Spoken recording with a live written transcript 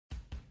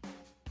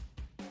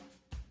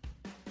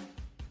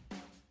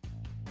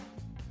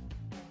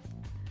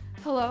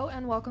Hello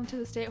and welcome to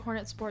the State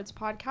Hornet Sports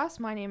Podcast.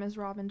 My name is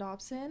Robin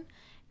Dobson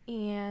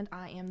and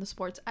I am the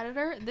sports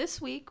editor. This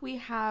week we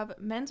have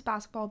men's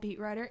basketball beat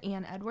writer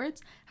Ian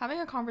Edwards having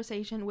a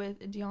conversation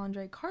with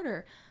DeAndre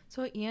Carter.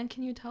 So Ian,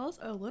 can you tell us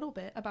a little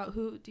bit about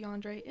who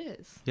DeAndre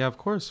is? Yeah, of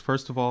course.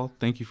 First of all,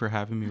 thank you for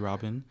having me,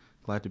 Robin.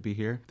 Glad to be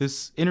here.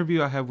 This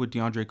interview I have with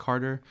DeAndre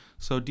Carter.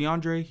 So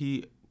DeAndre,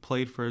 he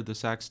played for the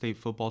Sac State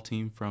football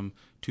team from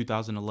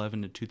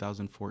 2011 to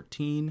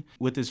 2014.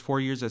 With his 4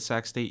 years at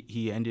Sac State,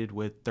 he ended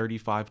with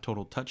 35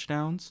 total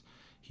touchdowns.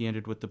 He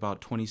ended with about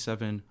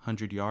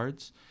 2,700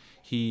 yards.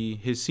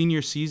 His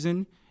senior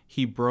season,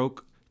 he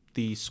broke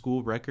the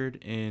school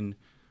record in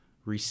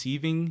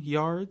receiving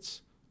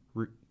yards,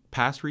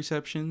 pass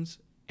receptions,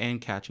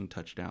 and catching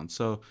touchdowns.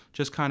 So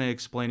just kind of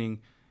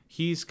explaining,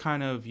 he's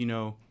kind of,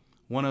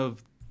 one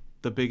of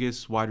the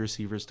biggest wide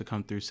receivers to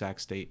come through Sac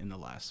State in the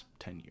last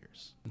 10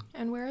 years.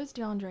 And where is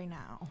DeAndre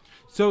now?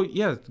 So,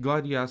 yeah,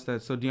 glad you asked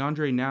that. So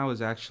DeAndre now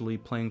is actually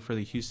playing for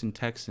the Houston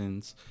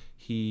Texans.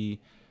 He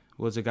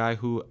was a guy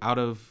who, out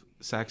of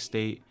Sac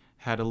State,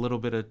 had a little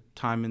bit of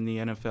time in the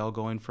NFL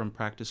going from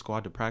practice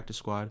squad to practice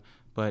squad,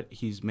 but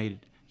he's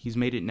made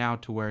it now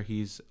to where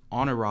he's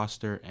on a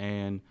roster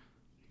and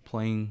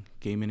playing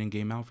game in and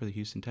game out for the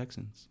Houston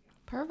Texans.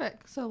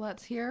 Perfect. So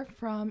let's hear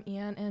from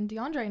Ian and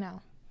DeAndre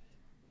now.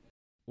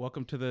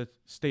 Welcome to the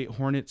State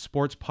Hornet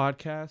Sports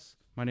Podcast.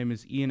 My name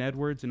is Ian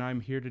Edwards, and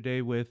I'm here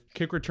today with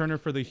kick returner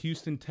for the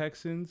Houston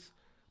Texans,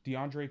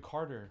 DeAndre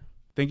Carter.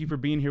 Thank you for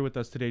being here with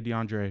us today,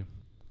 DeAndre.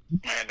 Man,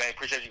 I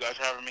appreciate you guys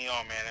having me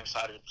on, man. I'm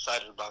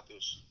excited about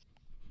this.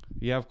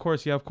 Yeah, of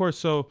course.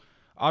 So,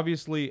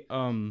 obviously,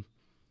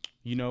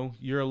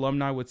 you're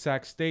alumni with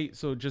Sac State,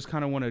 so just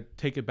kind of want to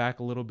take it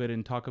back a little bit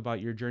and talk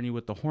about your journey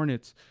with the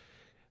Hornets.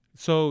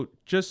 So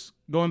just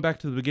going back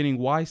to the beginning,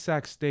 why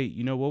Sac State?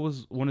 What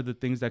was one of the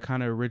things that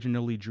kind of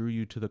originally drew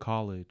you to the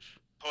college?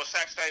 Well,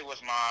 Sac State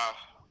was my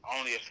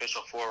only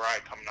official foray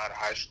coming out of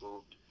high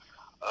school.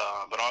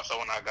 But also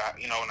when I got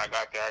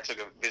there, I took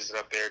a visit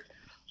up there.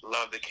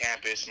 Loved the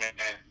campus, man.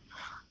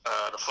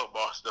 The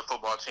football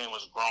team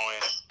was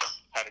growing.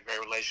 Had a great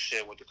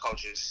relationship with the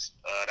coaches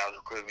that was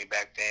recruiting me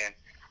back then.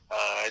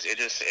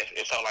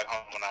 It felt like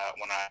home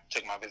when I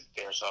took my visit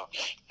there. So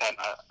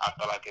I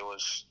felt like it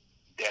was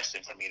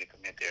destined for me to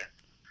commit there.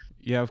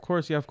 Yeah, of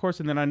course.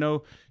 And then I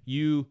know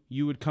you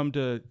would come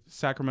to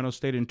Sacramento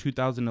State in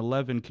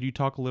 2011. Could you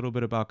talk a little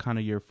bit about kind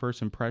of your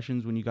first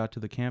impressions when you got to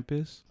the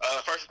campus?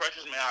 First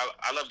impressions, man,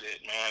 I loved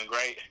it, man.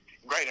 Great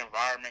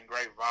environment,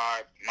 great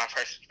vibe. My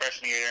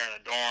freshman year in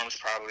the dorms,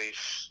 probably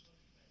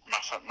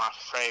my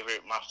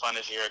favorite, my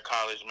funnest year at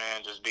college,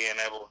 man. Just being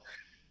able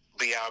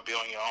to be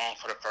on your own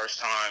for the first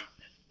time,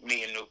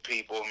 meeting new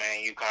people,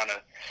 man.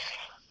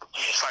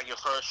 It's like your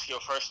first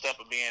step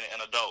of being an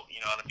adult, you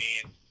know what I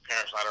mean?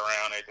 Parents not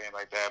around, anything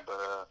like that,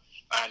 but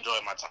I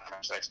enjoyed my time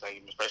at Sac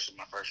State, especially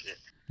my first year.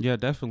 Yeah,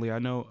 definitely. I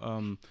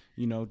know,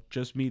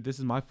 just me, this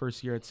is my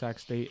first year at Sac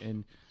State,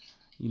 and,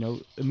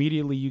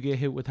 immediately you get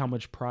hit with how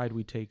much pride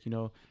we take,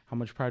 how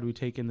much pride we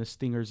take in the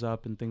stingers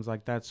up and things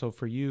like that. So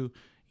for you,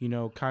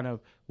 kind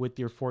of with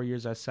your 4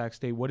 years at Sac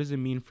State, what does it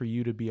mean for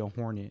you to be a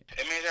Hornet?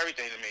 It means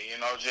everything to me,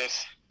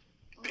 just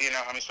being,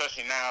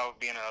 especially now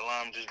being an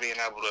alum, just being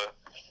able to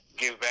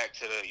give back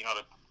to to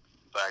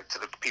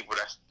the people,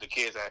 the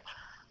kids that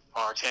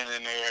are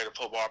attending there, the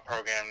football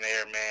program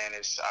there, man.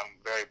 I'm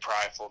very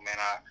prideful, man.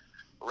 I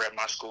rep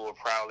my school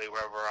proudly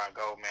wherever I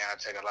go, man. I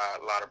take a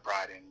lot of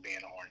pride in being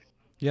a Hornet.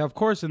 Yeah, of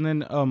course. And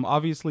then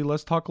obviously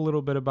let's talk a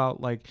little bit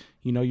about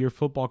your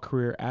football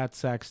career at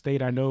Sac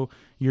State. I know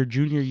your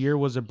junior year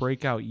was a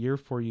breakout year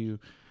for you.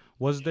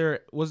 Was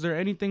there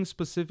anything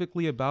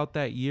specifically about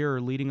that year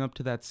or leading up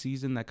to that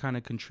season that kind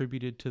of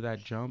contributed to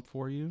that jump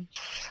for you?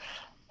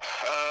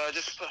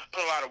 Just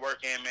put a lot of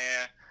work in,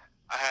 man.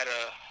 I had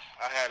a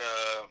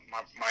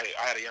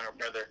younger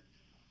brother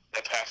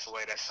that passed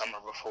away that summer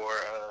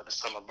before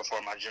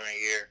my junior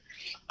year.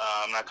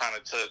 And I kind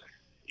of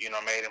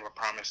made him a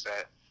promise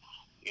that,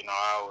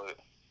 I would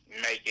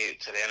make it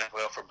to the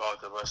NFL for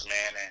both of us,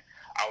 man, and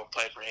I would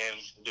play for him,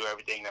 do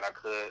everything that I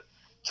could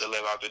to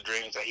live out the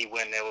dreams that he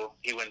wouldn't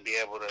be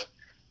able to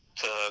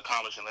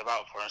accomplish and live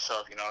out for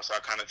himself, So I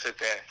kind of took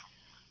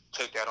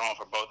that on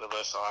for both of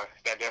us. So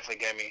that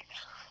definitely gave me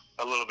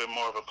a little bit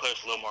more of a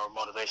push, a little more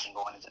motivation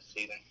going into the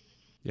season.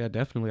 Yeah,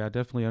 definitely. I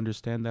definitely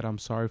understand that. I'm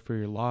sorry for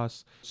your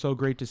loss. So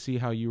great to see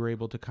how you were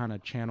able to kind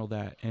of channel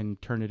that and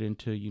turn it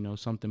into,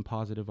 something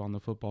positive on the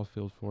football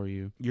field for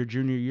you. Your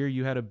junior year,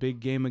 you had a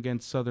big game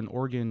against Southern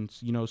Oregon,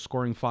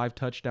 scoring 5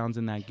 touchdowns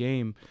in that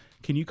game.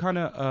 Can you kind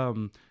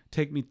of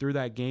take me through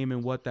that game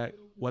and what that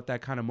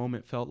kind of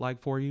moment felt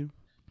like for you?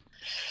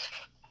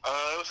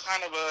 It was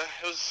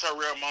a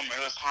surreal moment.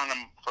 It was kind of,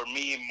 for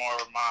me,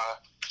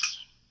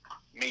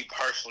 me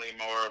personally,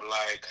 more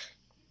like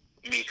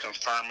me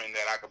confirming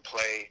that I could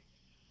play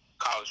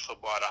college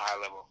football at a high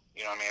level.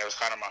 It was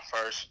kind of my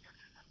first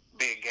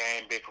big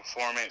game, big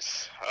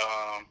performance.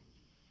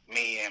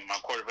 Me and my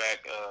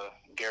quarterback,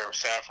 Garrett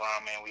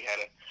Saffron, man, we had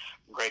a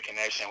great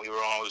connection. We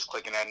were always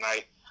clicking that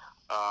night.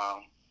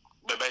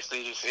 But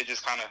basically, it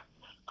just kind of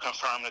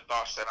confirmed the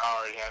thoughts that I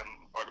already had,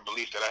 or the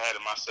belief that I had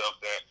in myself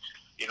that,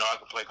 I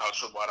could play college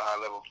football at a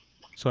high level.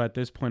 So at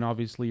this point,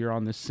 obviously, you're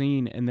on the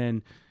scene, and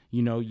then,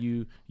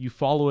 you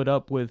follow it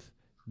up with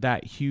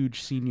that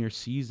huge senior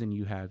season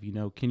you have.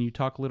 Can you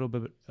talk a little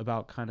bit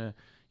about kind of,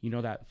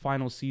 that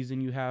final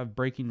season you have,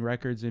 breaking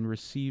records in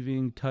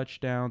receiving,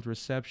 touchdowns,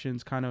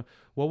 receptions, kind of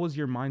what was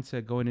your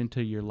mindset going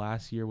into your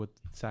last year with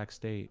Sac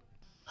State?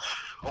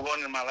 Well, going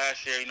into my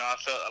last year,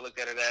 I looked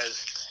at it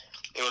as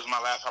it was my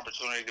last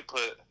opportunity to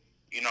put,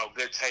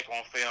 good tape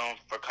on film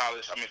for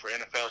for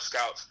NFL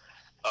scouts.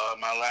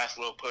 My last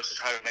little push to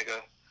try to make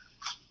a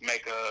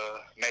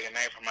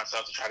name for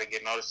myself, to try to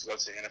get noticed to go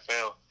to the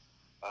NFL.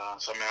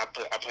 I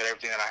put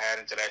everything that I had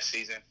into that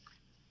season.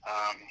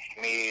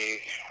 Me,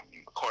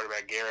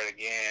 quarterback Garrett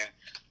again,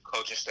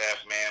 coaching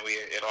staff, man,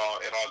 it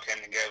all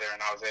came together,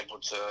 and I was able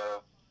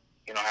to,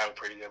 have a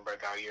pretty good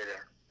breakout year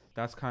there.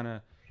 That's kind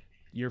of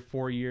your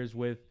 4 years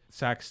with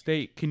Sac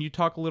State. Can you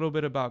talk a little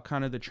bit about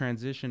kind of the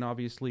transition?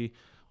 Obviously,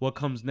 what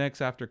comes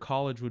next after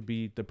college would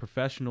be the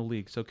professional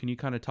league. So can you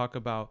kind of talk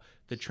about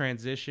the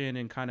transition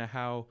and kind of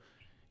how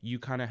you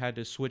kind of had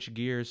to switch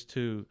gears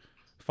to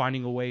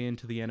finding a way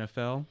into the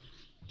NFL?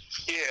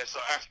 Yeah, so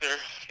after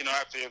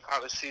your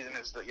college season,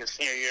 your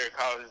senior year of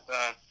college is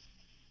done,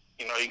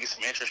 you get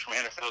some interest from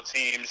NFL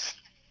teams.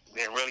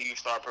 Then really you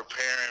start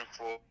preparing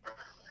for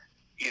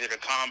either the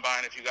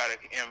combine, if you got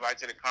to invite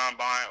to the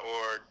combine,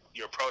 or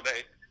your pro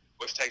day,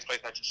 which takes place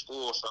at your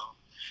school. So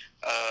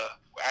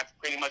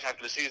pretty much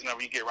after the season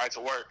over, you get right to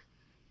work.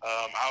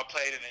 I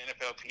played in the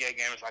NFL PA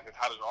game. It's like a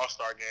college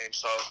all-star game.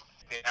 So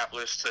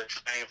Minneapolis to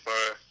train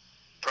for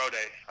pro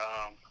day.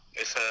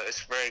 It's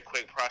a very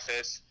quick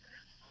process.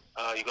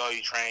 You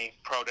train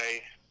pro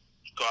day,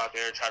 go out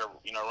there, try to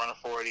run a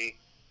 40,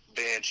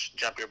 bench,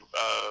 jump your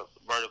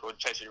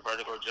chase your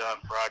vertical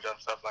jump, broad jump,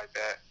 stuff like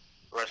that.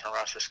 Rush and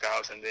roster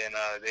scouts, and then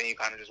you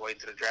kind of just wait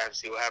to the draft to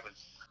see what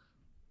happens.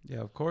 Yeah,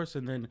 of course.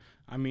 And then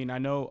I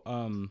know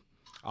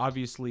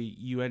obviously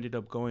you ended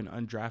up going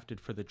undrafted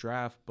for the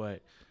draft,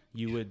 but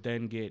you would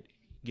then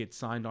get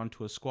signed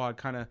onto a squad.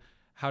 Kind of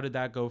how did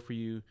that go for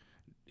you?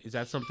 Is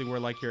that something where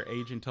like your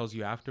agent tells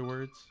you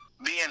afterwards?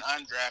 Being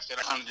undrafted,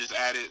 I kind of just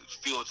added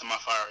fuel to my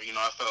fire.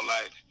 I felt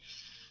like,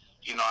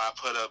 I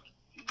put up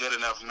good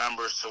enough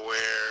numbers to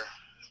where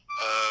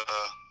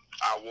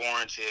I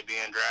warranted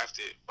being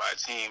drafted by a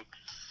team.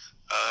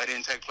 It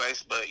didn't take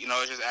place, but,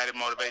 it just added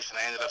motivation.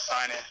 I ended up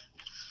signing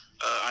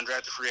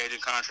undrafted free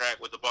agent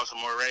contract with the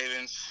Baltimore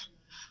Ravens.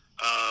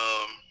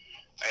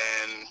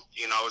 And,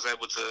 I was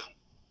able to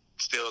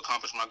still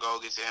accomplish my goal,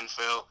 get to the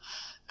NFL,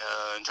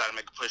 and try to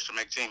make a push to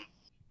make team.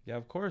 Yeah,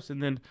 of course.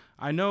 And then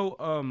I know,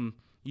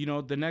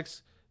 the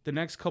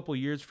next couple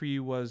years for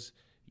you was,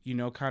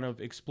 kind of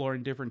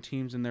exploring different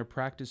teams and their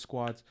practice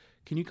squads.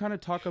 Can you kind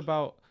of talk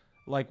about,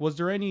 like, was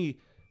there any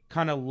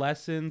kind of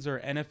lessons or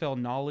NFL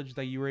knowledge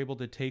that you were able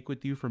to take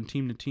with you from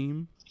team to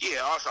team?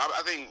 Yeah, also,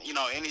 I think,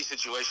 any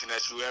situation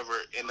that you ever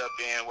end up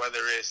in, whether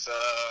it's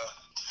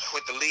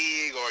with the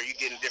league or you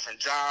getting different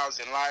jobs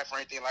in life or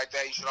anything like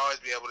that, you should always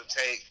be able to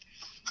take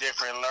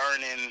different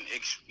learning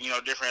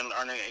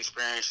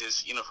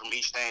experiences, from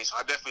each thing. So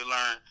I definitely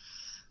learned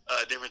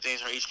different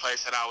things from each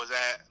place that I was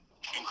at.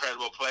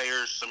 Incredible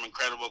players, some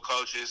incredible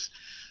coaches.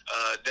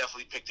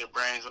 Definitely picked their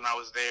brains when I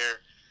was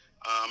there.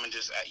 And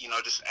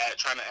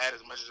trying to add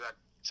as much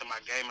to my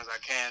game as I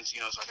can, so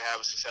I can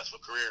have a successful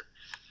career.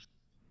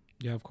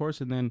 Yeah, of course.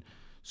 And then,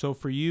 so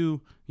for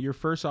you, your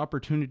first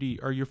opportunity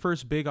or your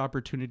first big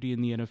opportunity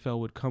in the NFL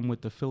would come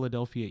with the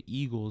Philadelphia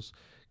Eagles.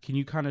 Can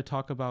you kind of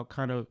talk about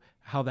kind of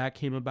how that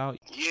came about?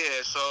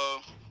 Yeah,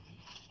 so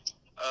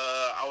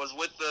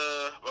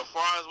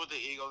before I was with the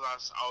Eagles, I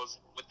was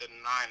with the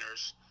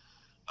Niners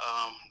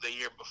the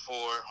year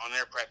before on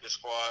their practice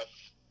squad.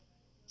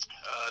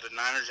 The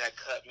Niners had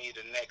cut me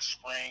the next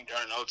spring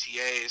during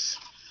OTAs,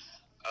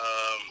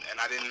 and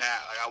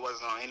I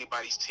wasn't on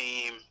anybody's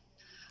team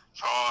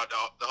for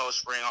the whole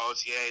spring on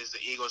OTAs. The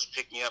Eagles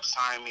picked me up,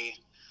 signed me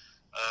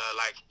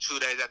like 2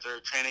 days after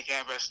training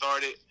camp had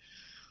started.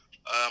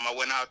 I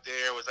went out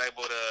there, was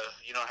able to,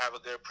 have a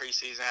good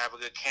preseason, have a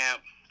good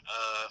camp.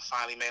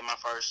 Finally made my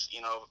first,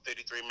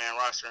 53-man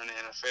roster in the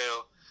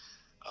NFL.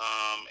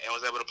 And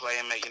was able to play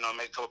and make a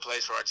couple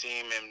plays for our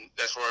team, and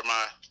that's where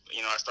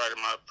I started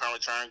my punt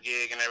return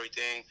gig and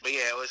everything. But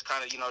yeah, it was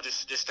kind of,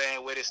 just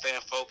staying with it,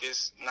 staying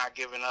focused, not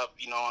giving up,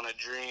 on a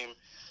dream,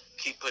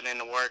 keep putting in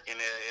the work, and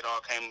it all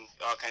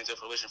came to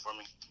fruition for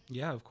me.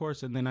 Yeah, of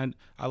course. And then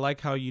I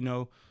like how,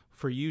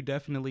 for you,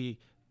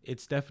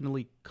 it's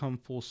definitely come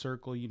full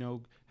circle,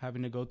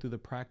 having to go through the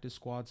practice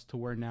squads to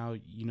where now,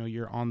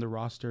 you're on the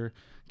roster,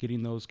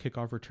 getting those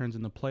kickoff returns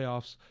in the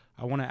playoffs.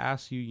 I want to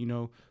ask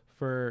you,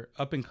 for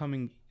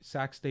up-and-coming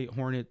Sac State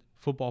Hornet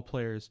football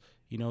players,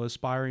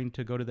 aspiring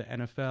to go to the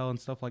NFL and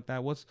stuff like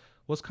that, what's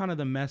kind of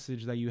the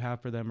message that you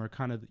have for them, or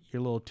kind of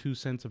your little 2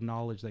 cents of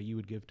knowledge that you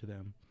would give to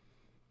them?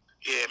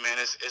 Yeah, man,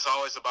 it's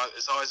always about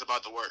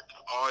the work.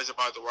 Always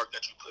about the work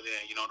that you put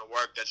in. The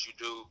work that you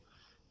do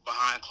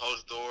behind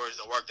closed doors,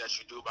 the work that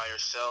you do by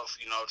yourself.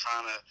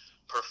 Trying to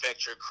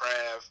perfect your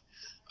craft.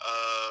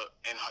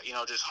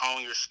 and just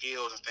hone your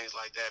skills and things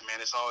like that,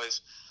 man. It's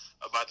always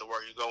about the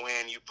work. You go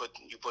in, you put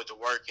the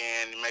work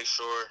in, and make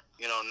sure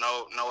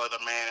no other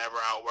man ever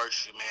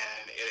outworks you,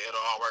 man. It'll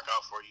all work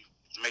out for you.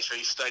 Make sure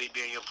you study,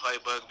 be in your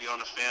playbook, be on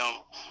the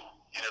film,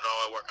 and it'll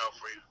all work out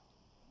for you.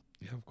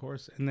 Yeah, of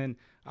course. And then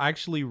I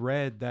actually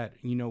read that,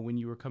 when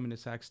you were coming to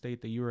Sac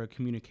State, that you were a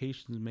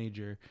communications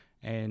major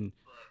and,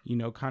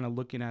 kind of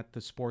looking at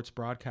the sports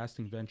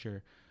broadcasting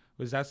venture.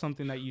 Was that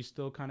something that you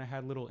still kind of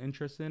had little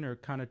interest in, or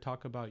kind of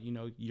talk about,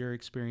 your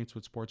experience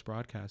with sports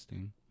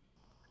broadcasting?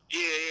 Yeah.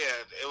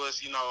 It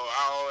was,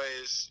 I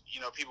always,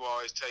 people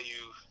always tell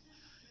you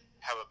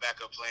have a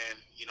backup plan,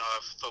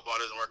 if football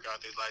doesn't work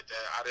out, things like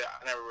that.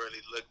 I never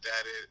really looked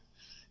at it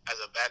as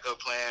a backup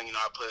plan.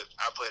 I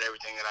put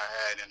everything that I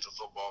had into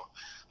football.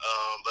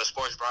 But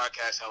sports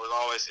broadcasting is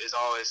always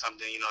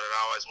something, that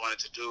I always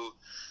wanted to do.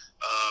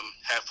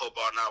 Had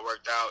football not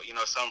worked out,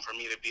 something for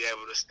me to be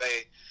able to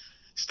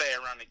stay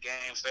around the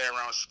game, stay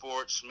around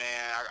sports,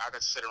 man. I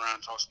got to sit around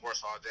and talk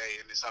sports all day,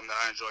 and it's something that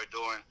I enjoy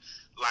doing,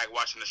 like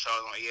watching the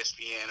shows on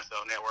ESPN,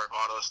 NFL Network,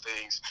 all those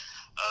things.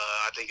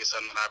 I think it's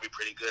something that I'd be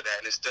pretty good at,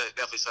 and it's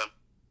definitely something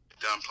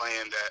that I'm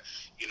playing that,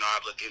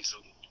 I'd look into.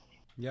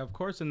 Yeah, of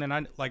course. And then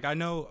I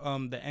know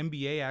the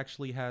NBA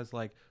actually has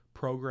like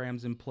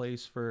programs in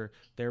place for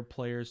their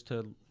players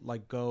to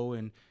like go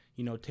and,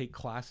 take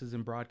classes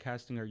in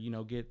broadcasting or,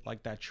 get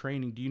like that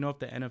training. Do you know if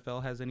the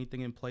NFL has anything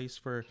in place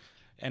for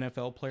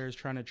NFL players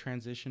trying to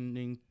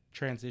transition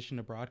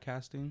to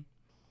broadcasting?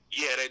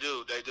 Yeah, they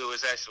do.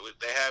 It's actually,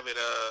 they have it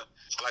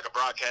like a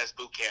broadcast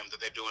boot camp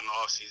that they do in the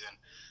off season.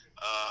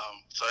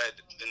 So that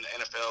then the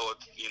NFL,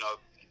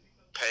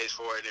 pays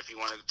for it if you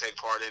want to take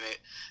part in it,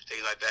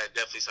 things like that.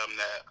 Definitely something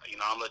that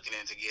I'm looking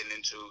into getting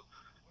into.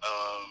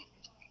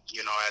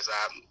 As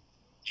I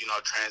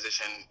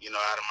transition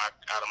out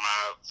of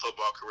my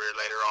football career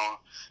later on,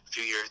 a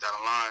few years down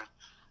the line.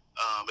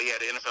 But yeah,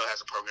 the NFL has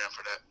a program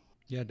for that.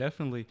 Yeah,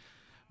 definitely,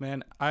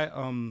 man. I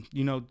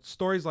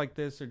stories like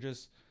this are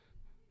just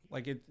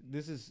like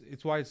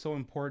it's why it's so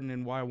important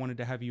and why I wanted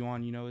to have you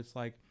on. It's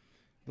like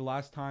the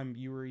last time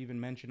you were even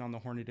mentioned on the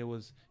Hornet, it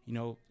was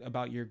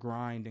about your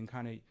grind and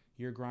kind of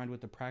your grind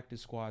with the practice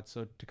squad.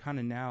 So to kind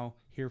of now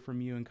hear from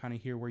you and kind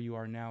of hear where you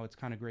are now, it's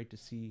kind of great to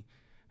see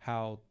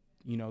how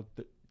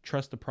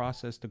trust the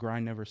process, the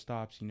grind never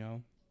stops. Yeah,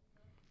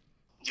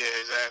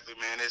 exactly,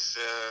 man. It's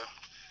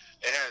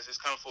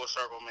come full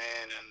circle,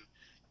 man, and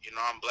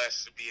I'm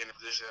blessed to be in the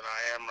position that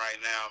I am right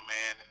now,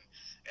 man.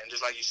 And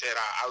just like you said,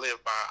 I live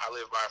by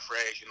a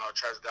phrase,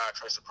 trust God,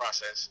 trust the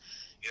process.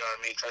 You know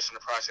what I mean? Trusting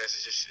the process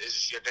is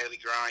just your daily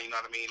grind. You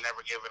know what I mean?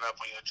 Never giving up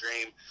on your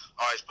dream,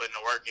 always putting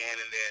the work in,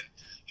 and then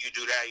you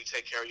do that, you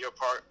take care of your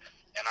part,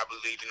 and I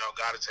believe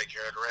God will take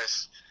care of the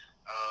rest.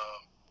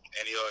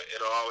 And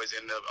it'll always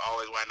wind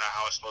out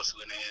how it's supposed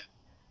to in the end.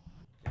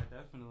 Yeah,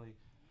 definitely.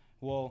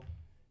 Well,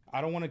 I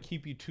don't want to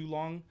keep you too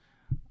long.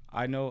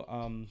 I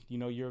know,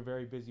 you're a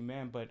very busy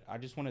man, but I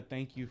just want to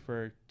thank you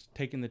for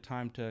taking the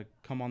time to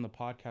come on the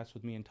podcast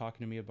with me and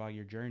talking to me about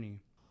your journey.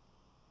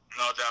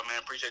 No doubt, man.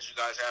 Appreciate you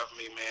guys having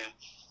me, man.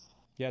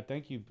 Yeah,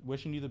 thank you.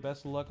 Wishing you the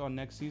best of luck on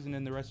next season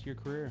and the rest of your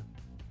career.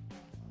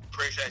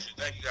 Appreciate you.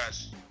 Thank you,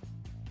 guys.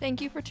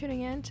 Thank you for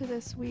tuning in to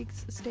this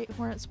week's State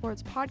Hornet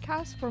Sports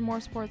podcast. For more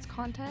sports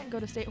content, go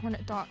to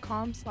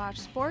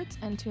statehornet.com/sports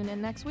and tune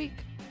in next week.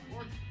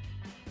 Sports.